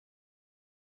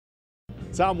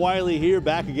Tom Wiley here,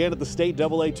 back again at the state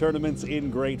AA tournaments in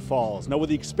Great Falls. Now, with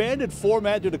the expanded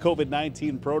format due to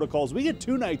COVID-19 protocols, we get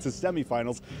 2 nights of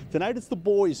semifinals. Tonight it's the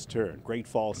boys' turn. Great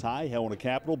Falls High, Helena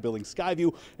Capital, Billings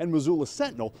Skyview, and Missoula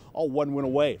Sentinel all 1 win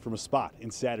away from a spot in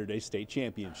Saturday's state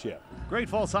championship. Great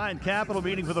Falls High and Capital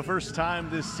meeting for the first time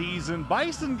this season.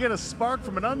 Bison get a spark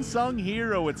from an unsung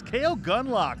hero. It's Cale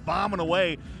Gunlock bombing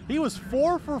away. He was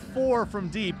 4 for 4 from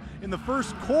deep in the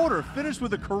first quarter, finished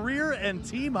with a career and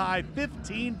team high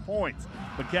 15 points.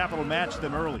 But Capital matched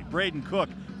them early. Braden Cook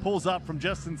pulls up from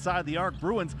just inside the arc.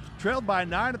 Bruins trailed by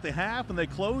 9 at the half, and they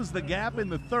close the gap in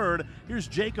the third. Here's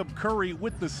Jacob Curry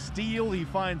with the steal. He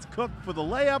finds Cook for the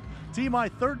layup. Team high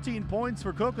 13 points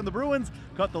for Cook, and the Bruins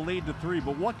cut the lead to 3.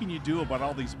 But what can you do about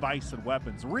all these Bison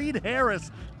weapons? Reed Harris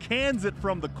cans it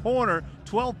from the corner.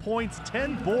 12 points,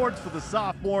 10 boards for the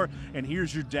sophomore, and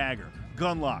here's your dagger.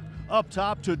 Gunlock up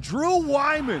top to Drew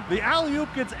Wyman. The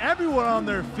alley-oop gets everyone on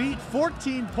their feet.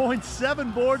 14 points,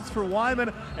 7 boards for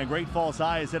Wyman, and Great Falls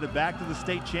High is headed back to the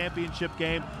state championship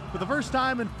game for the first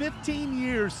time in 15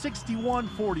 years.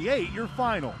 61-48, your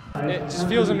final. It just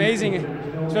feels amazing,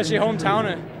 especially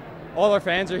hometown, and all our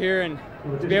fans are here, and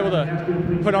to be able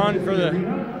to put on for the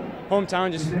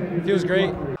hometown just feels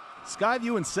great.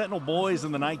 Skyview and Sentinel boys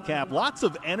in the nightcap. Lots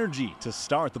of energy to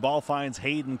start. The ball finds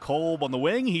Hayden Kolb on the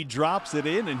wing. He drops it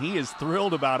in, and he is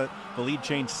thrilled about it. The lead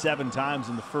changed 7 times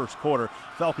in the first quarter.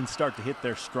 Falcons start to hit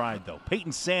their stride, though.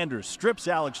 Peyton Sanders strips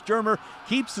Alex Germer,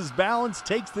 keeps his balance,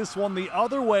 takes this one the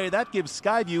other way. That gives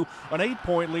Skyview an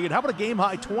 8-point lead. How about a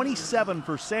game-high 27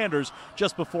 for Sanders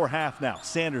just before half now?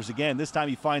 Sanders again. This time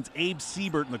he finds Abe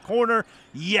Siebert in the corner.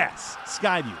 Yes!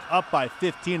 Skyview up by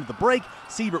 15 at the break.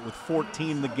 Siebert with 14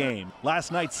 in the game.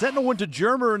 Last night, Sentinel went to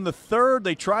Germer in the third.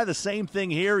 They try the same thing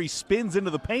here. He spins into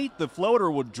the paint. The floater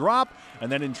would drop,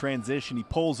 and then in transition, he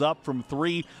pulls up from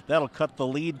 3. That'll cut the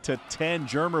lead to 10.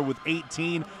 Germer with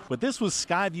 18, but this was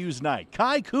Skyview's night.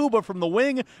 Kai Kuba from the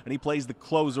wing, and he plays the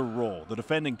closer role. The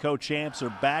defending co-champs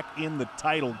are back in the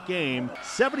title game.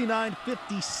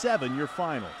 79-57, your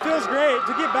final. Feels great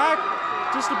to get back,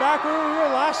 just to back where we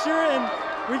were last year,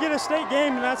 and we get a state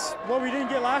game, and that's what we didn't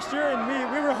get last year, and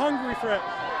we were hungry for it.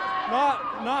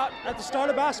 Not at the start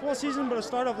of basketball season, but at the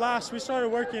start of last, we started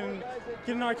working,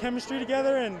 getting our chemistry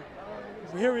together, and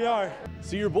here we are.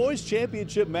 So your boys'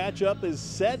 championship matchup is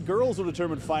set. Girls will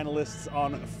determine finalists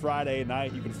on Friday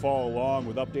night. You can follow along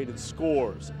with updated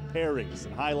scores, pairings,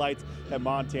 and highlights at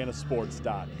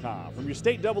montanasports.com. From your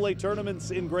state AA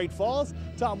tournaments in Great Falls,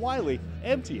 Tom Wiley,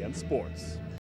 MTN Sports.